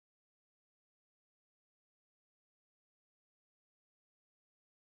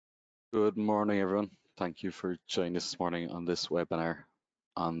Good morning, everyone. Thank you for joining us this morning on this webinar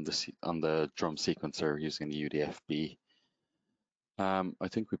on the drum sequencer using the UDFB. I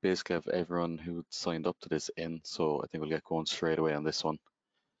think we basically have everyone who signed up to this in, so I think we'll get going straight away on this one.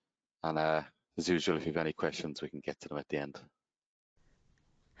 And as usual, if you have any questions, we can get to them at the end.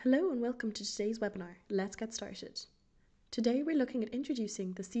 Hello and welcome to today's webinar. Let's get started. Today we're looking at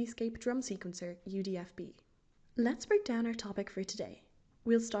introducing the Cscape drum sequencer UDFB. Let's break down our topic for today.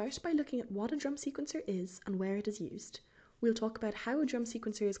 We'll start by looking at what a drum sequencer is and where it is used. We'll talk about how a drum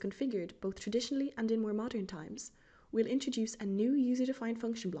sequencer is configured both traditionally and in more modern times. We'll introduce a new user-defined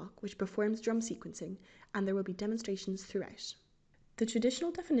function block which performs drum sequencing, and there will be demonstrations throughout. The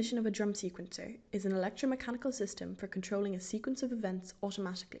traditional definition of a drum sequencer is an electromechanical system for controlling a sequence of events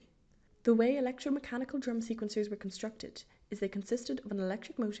automatically. The way electromechanical drum sequencers were constructed is they consisted of an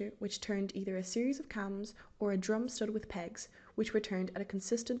electric motor which turned either a series of cams or a drum stud with pegs, which were turned at a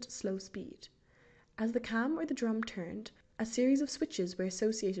consistent slow speed. As the cam or the drum turned, a series of switches were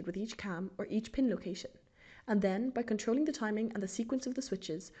associated with each cam or each pin location, and then by controlling the timing and the sequence of the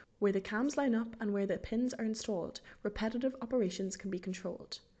switches, where the cams line up and where the pins are installed, repetitive operations can be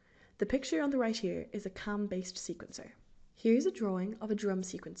controlled. The picture on the right here is a cam-based sequencer. Here's a drawing of a drum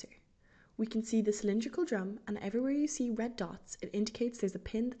sequencer. We can see the cylindrical drum, and everywhere you see red dots, it indicates there's a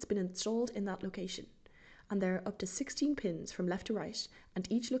pin that's been installed in that location. And there are up to 16 pins from left to right, and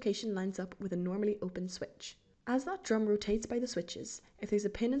each location lines up with a normally open switch. As that drum rotates by the switches, if there's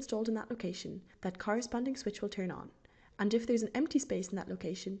a pin installed in that location, that corresponding switch will turn on, and if there's an empty space in that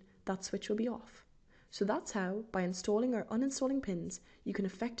location, that switch will be off. So that's how, by installing or uninstalling pins, you can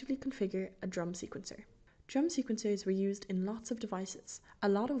effectively configure a drum sequencer. Drum sequencers were used in lots of devices, a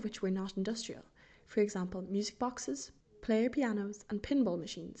lot of which were not industrial. For example, music boxes, player pianos, and pinball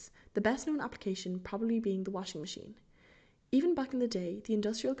machines, the best known application probably being the washing machine. Even back in the day, the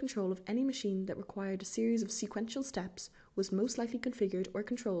industrial control of any machine that required a series of sequential steps was most likely configured or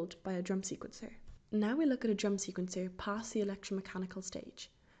controlled by a drum sequencer. Now we look at a drum sequencer past the electromechanical stage.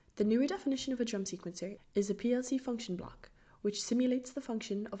 The newer definition of a drum sequencer is a PLC function block, which simulates the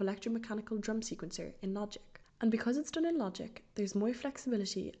function of electromechanical drum sequencer in logic. And because it's done in logic, there's more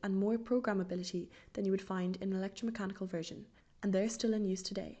flexibility and more programmability than you would find in an electromechanical version, and they're still in use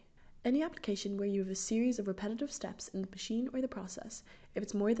today. Any application where you have a series of repetitive steps in the machine or the process, if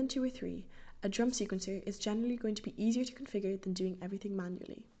it's more than 2 or 3, a drum sequencer is generally going to be easier to configure than doing everything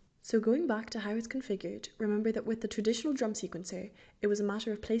manually. So going back to how it's configured, remember that with the traditional drum sequencer, it was a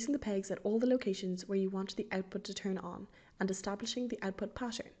matter of placing the pegs at all the locations where you wanted the output to turn on and establishing the output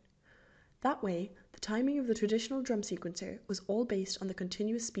pattern. That way, the timing of the traditional drum sequencer was all based on the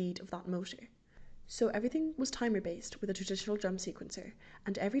continuous speed of that motor. So everything was timer based with a traditional drum sequencer,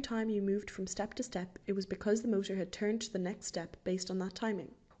 and every time you moved from step to step, it was because the motor had turned to the next step based on that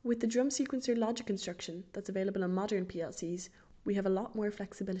timing. With the drum sequencer logic instruction that's available on modern PLCs, we have a lot more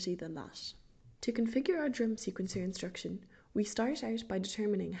flexibility than that. To configure our drum sequencer instruction, we start out by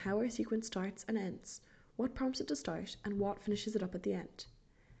determining how our sequence starts and ends, what prompts it to start, and what finishes it up at the end.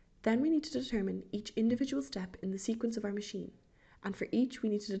 Then we need to determine each individual step in the sequence of our machine, and for each we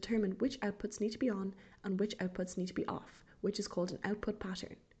need to determine which outputs need to be on and which outputs need to be off, which is called an output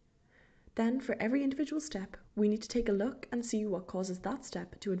pattern. Then for every individual step, we need to take a look and see what causes that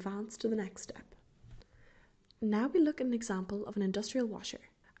step to advance to the next step. Now we look at an example of an industrial washer,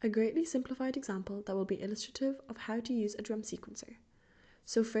 a greatly simplified example that will be illustrative of how to use a drum sequencer.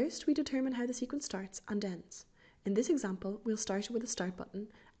 So first we determine how the sequence starts and ends. In this example, we'll start it with a start button,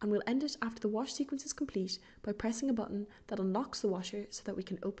 and we'll end it after the wash sequence is complete by pressing a button that unlocks the washer so that we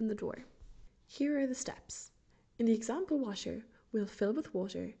can open the door. Here are the steps. In the example washer, we'll fill with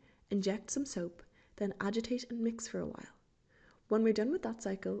water, inject some soap, then agitate and mix for a while. When we're done with that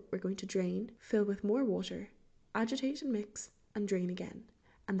cycle, we're going to drain, fill with more water, agitate and mix, and drain again,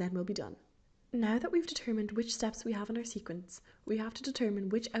 and then we'll be done. Now that we've determined which steps we have in our sequence, we have to determine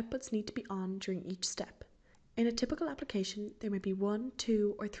which outputs need to be on during each step. In a typical application, there may be 1,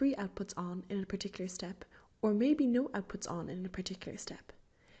 2, or 3 outputs on in a particular step, or maybe no outputs on in a particular step.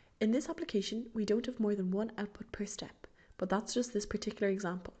 In this application, we don't have more than 1 output per step, but that's just this particular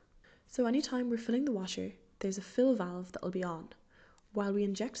example. So anytime we're filling the washer, there's a fill valve that will be on. While we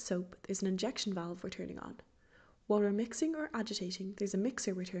inject soap, there's an injection valve we're turning on. While we're mixing or agitating, there's a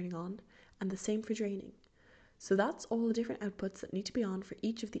mixer we're turning on, and the same for draining. So that's all the different outputs that need to be on for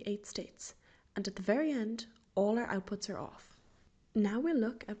each of the 8 states, and at the very end, all our outputs are off. Now we'll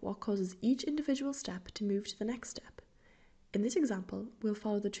look at what causes each individual step to move to the next step. In this example, we'll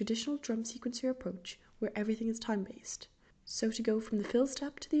follow the traditional drum sequencer approach where everything is time-based. So to go from the fill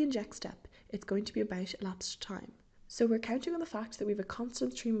step to the inject step, it's going to be about elapsed time. So we're counting on the fact that we have a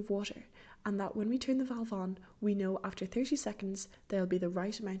constant stream of water, and that when we turn the valve on, we know after 30 seconds there'll be the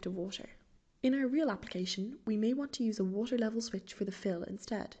right amount of water. In our real application, we may want to use a water level switch for the fill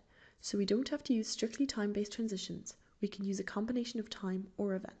instead, so we don't have to use strictly time-based transitions. We can use a combination of time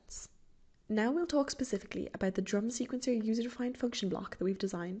or events. Now we'll talk specifically about the drum sequencer user-defined function block that we've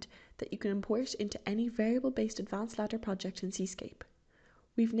designed that you can import into any variable-based advanced ladder project in Cscape.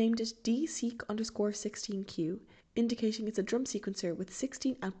 We've named it dseq_16q, indicating it's a drum sequencer with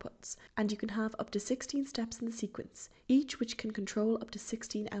 16 outputs, and you can have up to 16 steps in the sequence, each which can control up to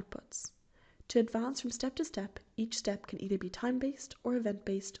 16 outputs. To advance from step to step, each step can either be time-based or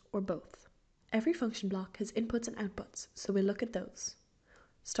event-based or both. Every function block has inputs and outputs, so we'll look at those.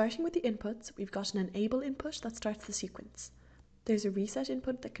 Starting with the inputs, we've got an enable input that starts the sequence. There's a reset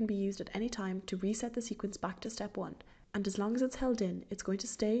input that can be used at any time to reset the sequence back to step 1, and as long as it's held in, it's going to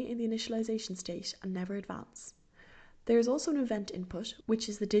stay in the initialization state and never advance. There is also an event input, which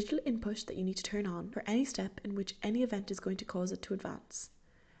is the digital input that you need to turn on for any step in which any event is going to cause it to advance.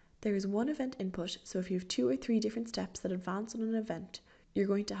 There is one event input, so if you have 2 or 3 different steps that advance on an event, you're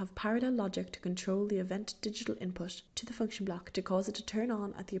going to have parallel logic to control the event digital input to the function block to cause it to turn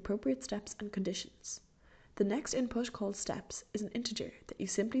on at the appropriate steps and conditions. The next input, called steps, is an integer that you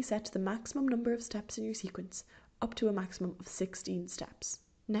simply set to the maximum number of steps in your sequence, up to a maximum of 16 steps.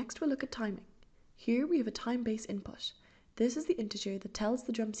 Next we'll look at timing. Here we have a time base input. This is the integer that tells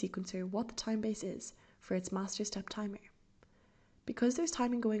the drum sequencer what the time base is for its master step timer. Because there's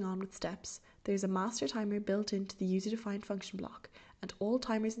timing going on with steps, there's a master timer built into the user-defined function block, and all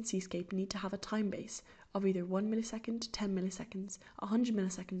timers in Cscape need to have a time base of either 1 millisecond, 10 milliseconds, 100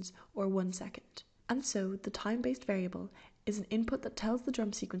 milliseconds, or 1 second. And so the time-based variable is an input that tells the drum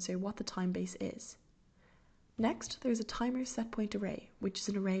sequencer what the time base is. Next, there's a timer setpoint array, which is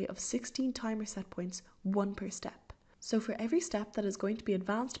an array of 16 timer setpoints, 1 per step. So for every step that is going to be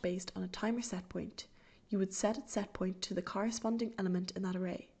advanced based on a timer setpoint, you would set its setpoint to the corresponding element in that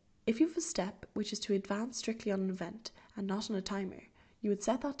array. If you have a step which is to advance strictly on an event and not on a timer, you would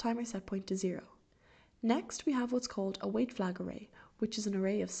set that timer setpoint to 0. Next, we have what's called a wait flag array, which is an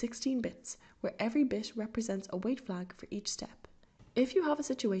array of 16 bits, where every bit represents a wait flag for each step. If you have a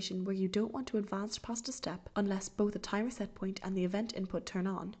situation where you don't want to advance past a step unless both the timer setpoint and the event input turn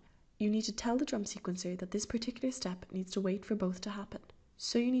on, you need to tell the drum sequencer that this particular step needs to wait for both to happen.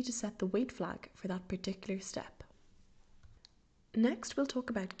 So you need to set the wait flag for that particular step. Next, we'll talk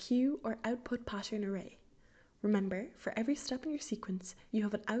about queue or output pattern array. Remember, for every step in your sequence, you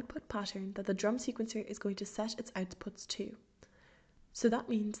have an output pattern that the drum sequencer is going to set its outputs to. So that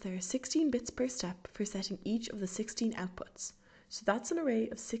means there are 16 bits per step for setting each of the 16 outputs. So that's an array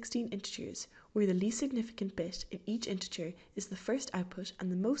of 16 integers, where the least significant bit in each integer is the first output and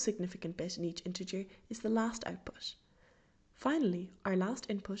the most significant bit in each integer is the last output. Finally, our last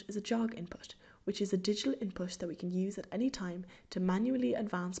input is a jog input, which is a digital input that we can use at any time to manually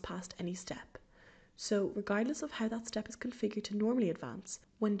advance past any step. So regardless of how that step is configured to normally advance,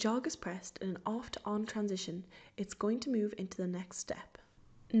 when jog is pressed in an off to on transition, it's going to move into the next step.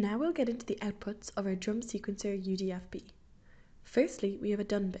 Now we'll get into the outputs of our drum sequencer UDFB. Firstly, we have a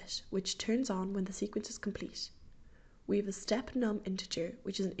done bit, which turns on when the sequence is complete. We have a step num integer,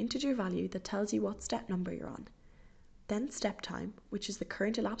 which is an integer value that tells you what step number you're on. Then step time, which is the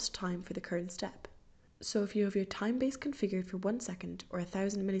current elapsed time for the current step. So if you have your time base configured for 1 second or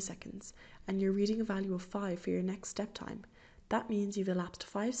 1000 milliseconds and you're reading a value of 5 for your next step time, that means you've elapsed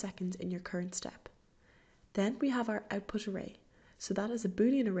 5 seconds in your current step. Then we have our output array. So that is a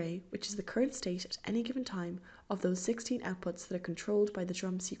Boolean array, which is the current state at any given time of those 16 outputs that are controlled by the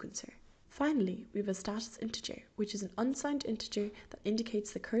drum sequencer. Finally, we have a status integer, which is an unsigned integer that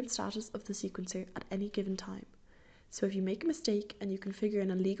indicates the current status of the sequencer at any given time. So if you make a mistake and you configure an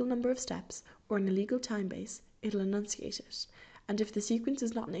illegal number of steps or an illegal time base, it'll enunciate it. And if the sequence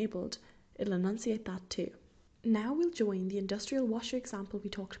is not enabled, it'll enunciate that too. Now we'll join the industrial washer example we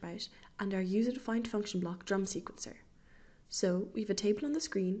talked about and our user-defined function block drum sequencer. So we have a table on the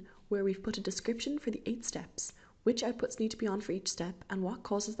screen where we've put a description for the 8 steps, which outputs need to be on for each step and what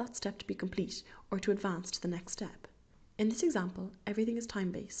causes that step to be complete or to advance to the next step. In this example, everything is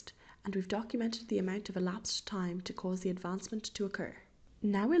time-based, and we've documented the amount of elapsed time to cause the advancement to occur.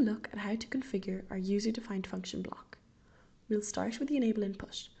 Now we'll look at how to configure our user-defined function block. We'll start with the enable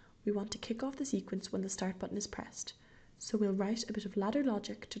input. We want to kick off the sequence when the start button is pressed. So we'll write a bit of ladder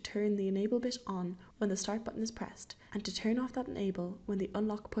logic to turn the enable bit on when the start button is pressed, and to turn off that enable when the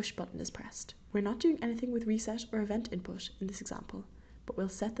unlock push button is pressed. We're not doing anything with reset or event input in this example, but we'll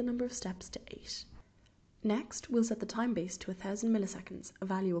set the number of steps to 8. Next, we'll set the time base to 1000 milliseconds, a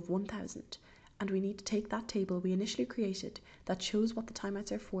value of 1000, and we need to take that table we initially created that shows what the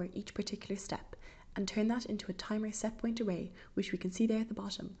timeouts are for each particular step and turn that into a timer setpoint array, which we can see there at the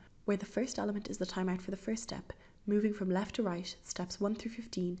bottom, where the first element is the timeout for the first step, moving from left to right, steps 1 through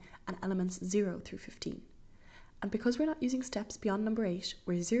 15 and elements 0 through 15. And because we're not using steps beyond number 8,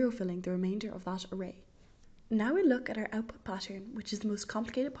 we're zero filling the remainder of that array. Now we look at our output pattern, which is the most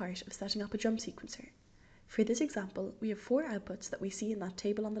complicated part of setting up a drum sequencer. For this example, we have 4 outputs that we see in that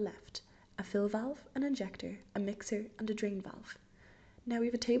table on the left: a fill valve, an injector, a mixer, and a drain valve. Now we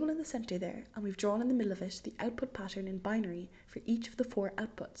have a table in the center there, and we've drawn in the middle of it the output pattern in binary for each of the 4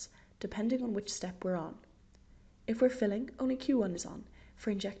 outputs, depending on which step we're on. If we're filling, only Q1 is on.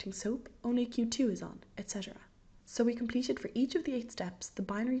 For injecting soap, only Q2 is on, etc. So we completed for each of the 8 steps the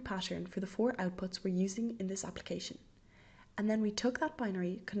binary pattern for the 4 outputs we're using in this application. And then we took that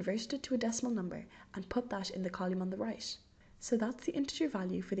binary, converted it to a decimal number, and put that in the column on the right. So that's the integer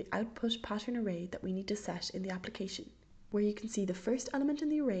value for the output pattern array that we need to set in the application, where you can see the first element in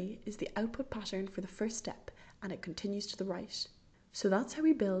the array is the output pattern for the first step, and it continues to the right. So that's how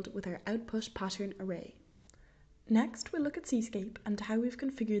we build with our output pattern array. Next, we'll look at Cscape and how we've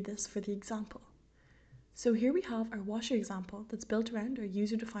configured this for the example. So here we have our washer example that's built around our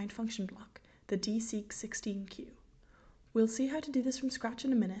user-defined function block, the dseek16q. We'll see how to do this from scratch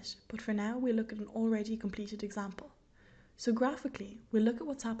in a minute, but for now we'll look at an already completed example. So graphically, we'll look at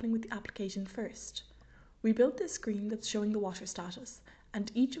what's happening with the application first. We built this screen that's showing the washer status, and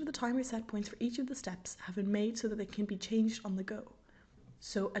each of the timer set points for each of the steps have been made so that they can be changed on the go.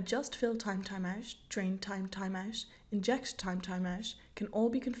 So adjust fill time timeout, drain time timeout, inject time timeout can all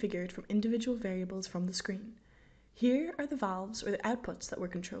be configured from individual variables from the screen. Here are the valves or the outputs that we're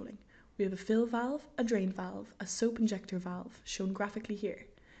controlling. We have a fill valve, a drain valve, a soap injector valve, shown graphically here.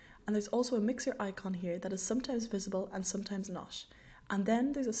 And there's also a mixer icon here that is sometimes visible and sometimes not. And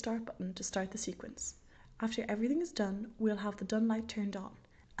then there's a start button to start the sequence. After everything is done, we'll have the done light turned on,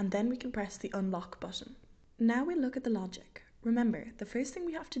 and then we can press the unlock button. Now we look at the logic. Remember, the first thing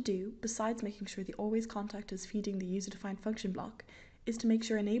we have to do, besides making sure the always contact is feeding the user-defined function block, is to make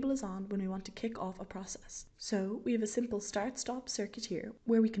sure enable is on when we want to kick off a process. So we have a simple start-stop circuit here,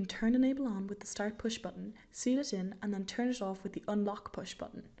 where we can turn enable on with the start push button, seal it in, and then turn it off with the unlock push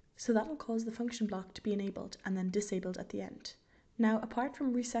button. So that will cause the function block to be enabled and then disabled at the end. Now, apart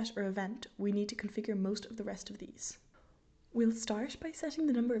from reset or event, we need to configure most of the rest of these. We'll start by setting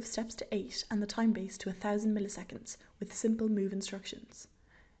the number of steps to 8 and the time base to 1000 milliseconds with simple move instructions.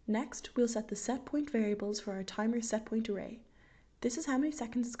 Next, we'll set the set point variables for our timer set point array. This is how many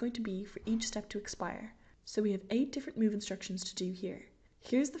seconds it's going to be for each step to expire. So we have 8 different move instructions to do here.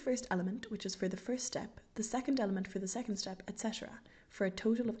 Here's the first element, which is for the first step, the second element for the second step, etc., for a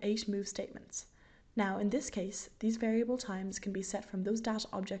total of 8 move statements. Now, in this case, these variable times can be set from those data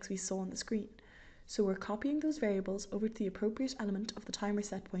objects we saw on the screen. So we're copying those variables over to the appropriate element of the timer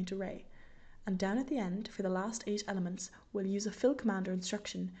set point array. And down at the end, for the last 8 elements, we'll use a fill command or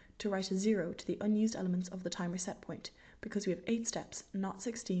instruction to write a 0 to the unused elements of the timer set point, because we have 8 steps, not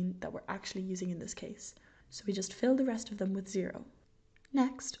 16, that we're actually using in this case. So we just fill the rest of them with 0.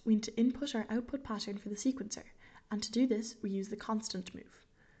 Next, we need to input our output pattern for the sequencer, and to do this, we use the constant move.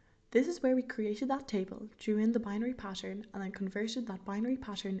 This is where we created that table, drew in the binary pattern, and then converted that binary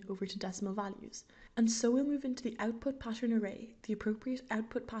pattern over to decimal values. And so we'll move into the output pattern array, the appropriate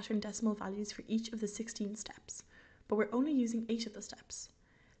output pattern decimal values for each of the 16 steps. But we're only using 8 of the steps.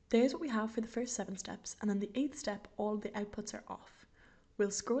 There's what we have for the first 7 steps, and then the 8th step, all the outputs are off. We'll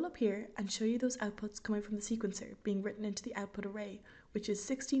scroll up here and show you those outputs coming from the sequencer being written into the output array, which is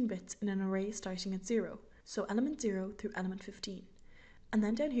 16 bits in an array starting at 0, so element 0 through element 15. And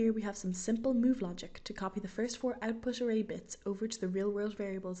then down here we have some simple move logic to copy the first 4 output array bits over to the real-world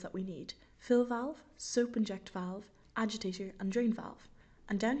variables that we need: fill valve, soap inject valve, agitator, and drain valve.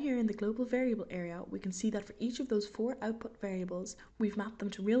 And down here in the global variable area, we can see that for each of those 4 output variables, we've mapped them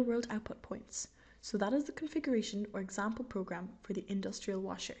to real-world output points. So that is the configuration or example program for the industrial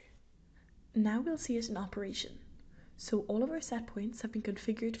washer. Now we'll see it in operation. So all of our set points have been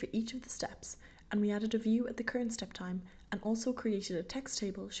configured for each of the steps, and we added a view at the current step time and also created a text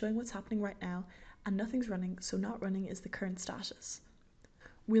table showing what's happening right now, and nothing's running, so not running is the current status.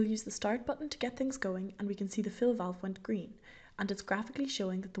 We'll use the start button to get things going, and we can see the fill valve went green, and it's graphically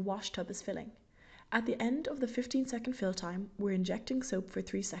showing that the wash tub is filling. At the end of the 15-second fill time, we're injecting soap for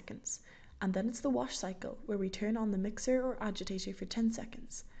 3 seconds, and then it's the wash cycle where we turn on the mixer or agitator for 10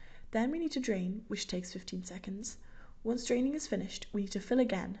 seconds. Then we need to drain, which takes 15 seconds. Once draining is finished, we need to fill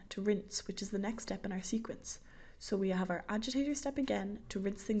again to rinse, which is the next step in our sequence. So we have our agitator step again to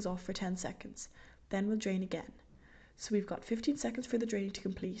rinse things off for 10 seconds. Then we'll drain again. So we've got 15 seconds for the draining to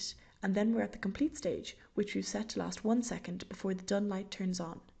complete, and then we're at the complete stage, which we've set to last 1 second before the done light turns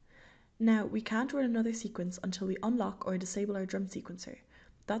on. Now, we can't run another sequence until we unlock or disable our drum sequencer.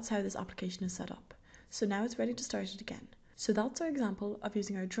 That's how this application is set up. So now it's ready to start it again. So that's our example of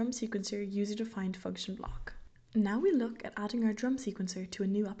using our drum sequencer user-defined function block. Now we look at adding our drum sequencer to a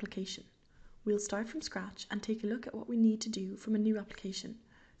new application. We'll start from scratch and take a look at what we need to do from a new application.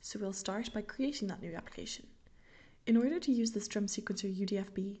 So we'll start by creating that new application. In order to use this drum sequencer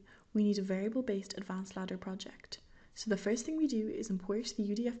UDFB, we need a variable-based advanced ladder project. So the first thing we do is import the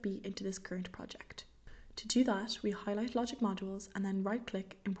UDFB into this current project. To do that, we highlight logic modules and then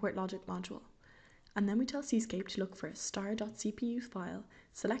right-click Import Logic Module. And then we tell Cscape to look for a star.cpu file,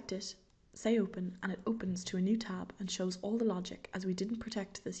 select it, say open, and it opens to a new tab and shows all the logic as we didn't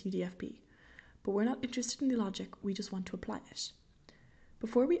protect this UDFB. But we're not interested in the logic, we just want to apply it.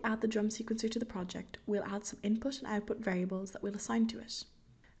 Before we add the drum sequencer to the project, we'll add some input and output variables that we'll assign to it.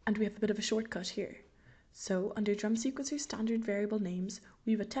 And we have a bit of a shortcut here. So under drum sequencer standard variable names,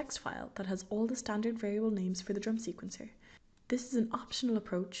 we have a text file that has all the standard variable names for the drum sequencer. This is an optional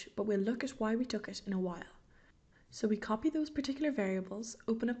approach, but we'll look at why we took it in a while. So we copy those particular variables,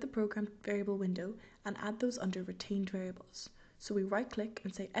 open up the program variable window, and add those under retained variables. So we right click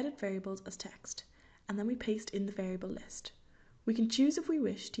and say edit variables as text, and then we paste in the variable list. We can choose if we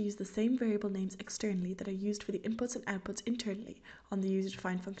wish to use the same variable names externally that are used for the inputs and outputs internally on the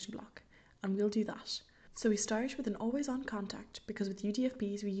user-defined function block, and we'll do that. So we start with an always-on contact because with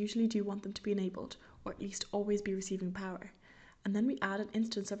UDFBs we usually do want them to be enabled, or at least always be receiving power. And then we add an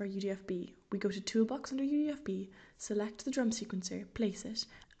instance of our UDFB. We go to toolbox under UDFB, select the drum sequencer, place it,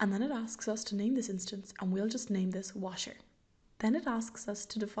 and then it asks us to name this instance, and we'll just name this washer. Then it asks us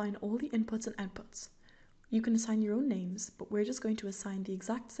to define all the inputs and outputs. You can assign your own names, but we're just going to assign the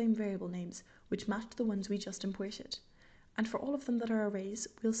exact same variable names, which match the ones we just imported. And for all of them that are arrays,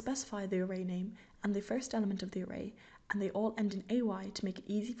 we'll specify the array name and the first element of the array, and they all end in AY to make it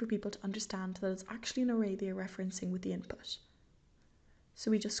easy for people to understand that it's actually an array they are referencing with the input. So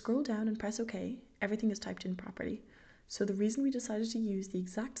we just scroll down and press OK, everything is typed in properly. So the reason we decided to use the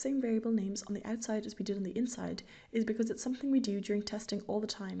exact same variable names on the outside as we did on the inside is because it's something we do during testing all the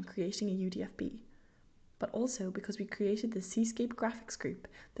time, creating a UDFB. But also because we created the Cscape graphics group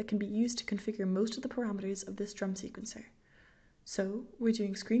that can be used to configure most of the parameters of this drum sequencer. So we're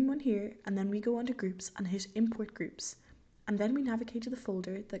doing screen 1 here, and then we go onto groups and hit import groups, and then we navigate to the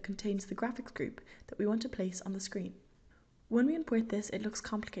folder that contains the graphics group that we want to place on the screen. When we import this, it looks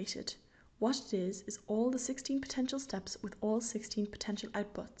complicated. What it is all the 16 potential steps with all 16 potential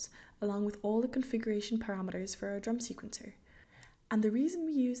outputs, along with all the configuration parameters for our drum sequencer. And the reason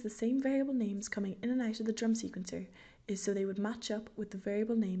we use the same variable names coming in and out of the drum sequencer is so they would match up with the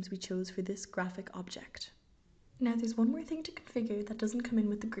variable names we chose for this graphic object. Now there's one more thing to configure that doesn't come in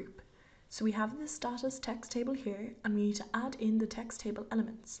with the group. So we have this status text table here, and we need to add in the text table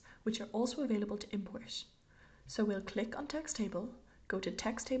elements, which are also available to import. So we'll click on text table, go to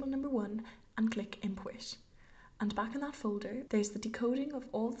text table number 1 and click import. And back in that folder, there's the decoding of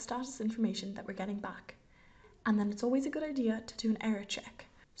all the status information that we're getting back. And then it's always a good idea to do an error check.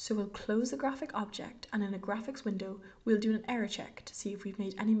 So we'll close the graphic object, and in a graphics window, we'll do an error check to see if we've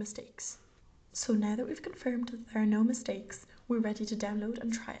made any mistakes. So now that we've confirmed that there are no mistakes, we're ready to download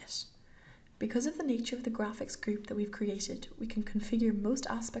and try it. Because of the nature of the graphics group that we've created, we can configure most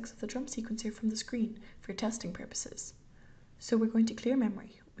aspects of the drum sequencer from the screen for testing purposes. So we're going to clear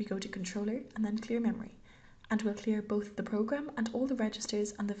memory. We go to controller and then clear memory, and we'll clear both the program and all the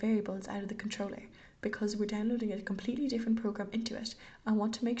registers and the variables out of the controller because we're downloading a completely different program into it and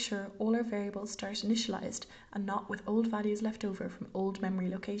want to make sure all our variables start initialized and not with old values left over from old memory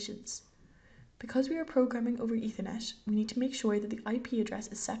locations. Because we are programming over Ethernet, we need to make sure that the IP address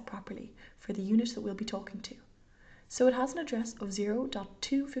is set properly for the unit that we'll be talking to. So it has an address of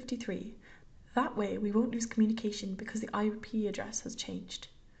 0.253. That way we won't lose communication because the IP address has changed.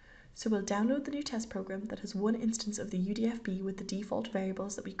 So we'll download the new test program that has one instance of the UDFB with the default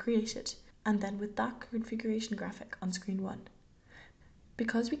variables that we created, and then with that configuration graphic on screen 1.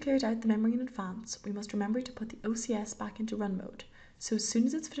 Because we cleared out the memory in advance, we must remember to put the OCS back into run mode. So as soon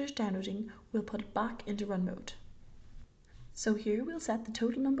as it's finished downloading, we'll put it back into run mode. So here we'll set the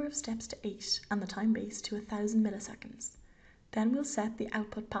total number of steps to 8 and the time base to 1000 milliseconds. Then we'll set the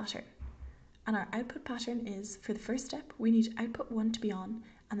output pattern. And our output pattern is, for the first step, we need output 1 to be on,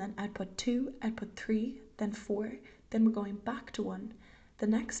 and then output 2, output 3, then 4, then we're going back to 1. The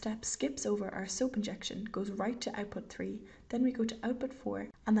next step skips over our soap injection, goes right to output 3, then we go to output 4,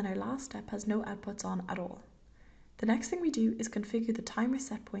 and then our last step has no outputs on at all. The next thing we do is configure the timer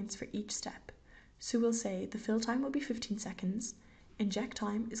set points for each step. So we'll say the fill time will be 15 seconds, inject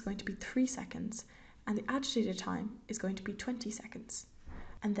time is going to be 3 seconds, and the agitator time is going to be 20 seconds.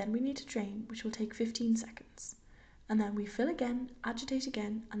 And then we need to drain, which will take 15 seconds. And then we fill again, agitate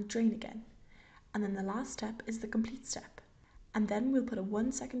again, and drain again. And then the last step is the complete step. And then we'll put a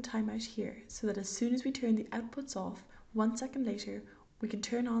 1 second timeout here, so that as soon as we turn the outputs off, 1 second later, we can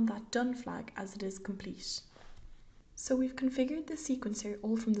turn on that done flag as it is complete. So we've configured the sequencer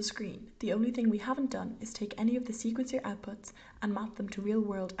all from the screen. The only thing we haven't done is take any of the sequencer outputs and map them to real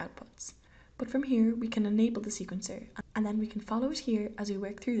world outputs. But from here we can enable the sequencer, and then we can follow it here as we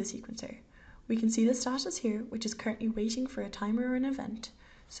work through the sequencer. We can see the status here, which is currently waiting for a timer or an event.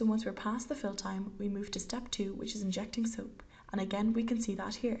 So once we're past the fill time, we move to step 2, which is injecting soap, and again we can see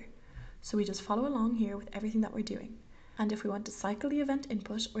that here. So we just follow along here with everything that we're doing. And if we want to cycle the event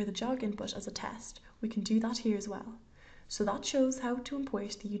input or the jog input as a test, we can do that here as well. So that shows how to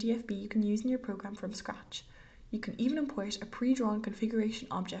import the UDFB you can use in your program from scratch. You can even import a pre-drawn configuration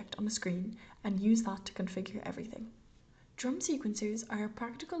object on the screen and use that to configure everything. Drum sequencers are a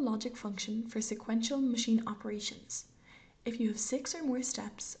practical logic function for sequential machine operations. If you have 6 or more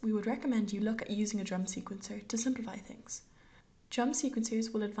steps, we would recommend you look at using a drum sequencer to simplify things. Drum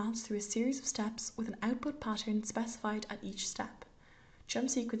sequencers will advance through a series of steps with an output pattern specified at each step. Drum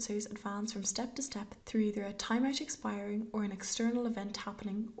sequencers advance from step to step through either a timeout expiring or an external event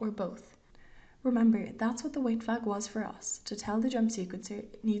happening, or both. Remember, that's what the wait flag was for us, to tell the drum sequencer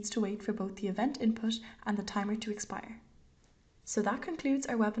it needs to wait for both the event input and the timer to expire. So that concludes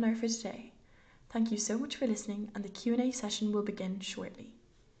our webinar for today. Thank you so much for listening, and the Q&A session will begin shortly.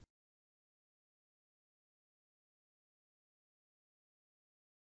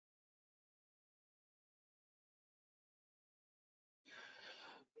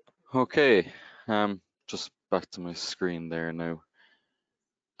 Okay, just back to my screen there now.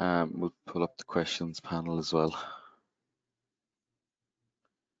 We'll pull up the questions panel as well.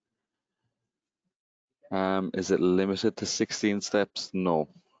 Is it limited to 16 steps? No,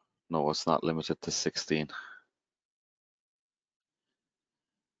 it's not limited to 16.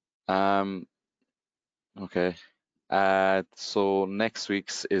 Okay. So next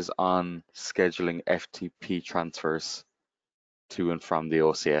week's is on scheduling FTP transfers to and from the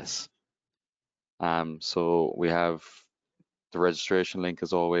OCS. So we have the registration link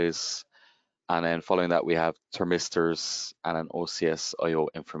as always, and then following that we have thermistors and an OCS IO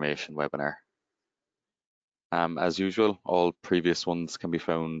information webinar. As usual, all previous ones can be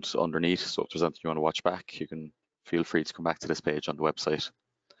found underneath, so if there's anything you want to watch back, you can feel free to come back to this page on the website.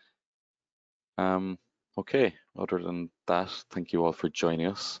 Okay, other than that, thank you all for joining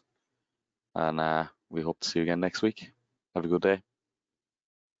us, and we hope to see you again next week. Have a good day.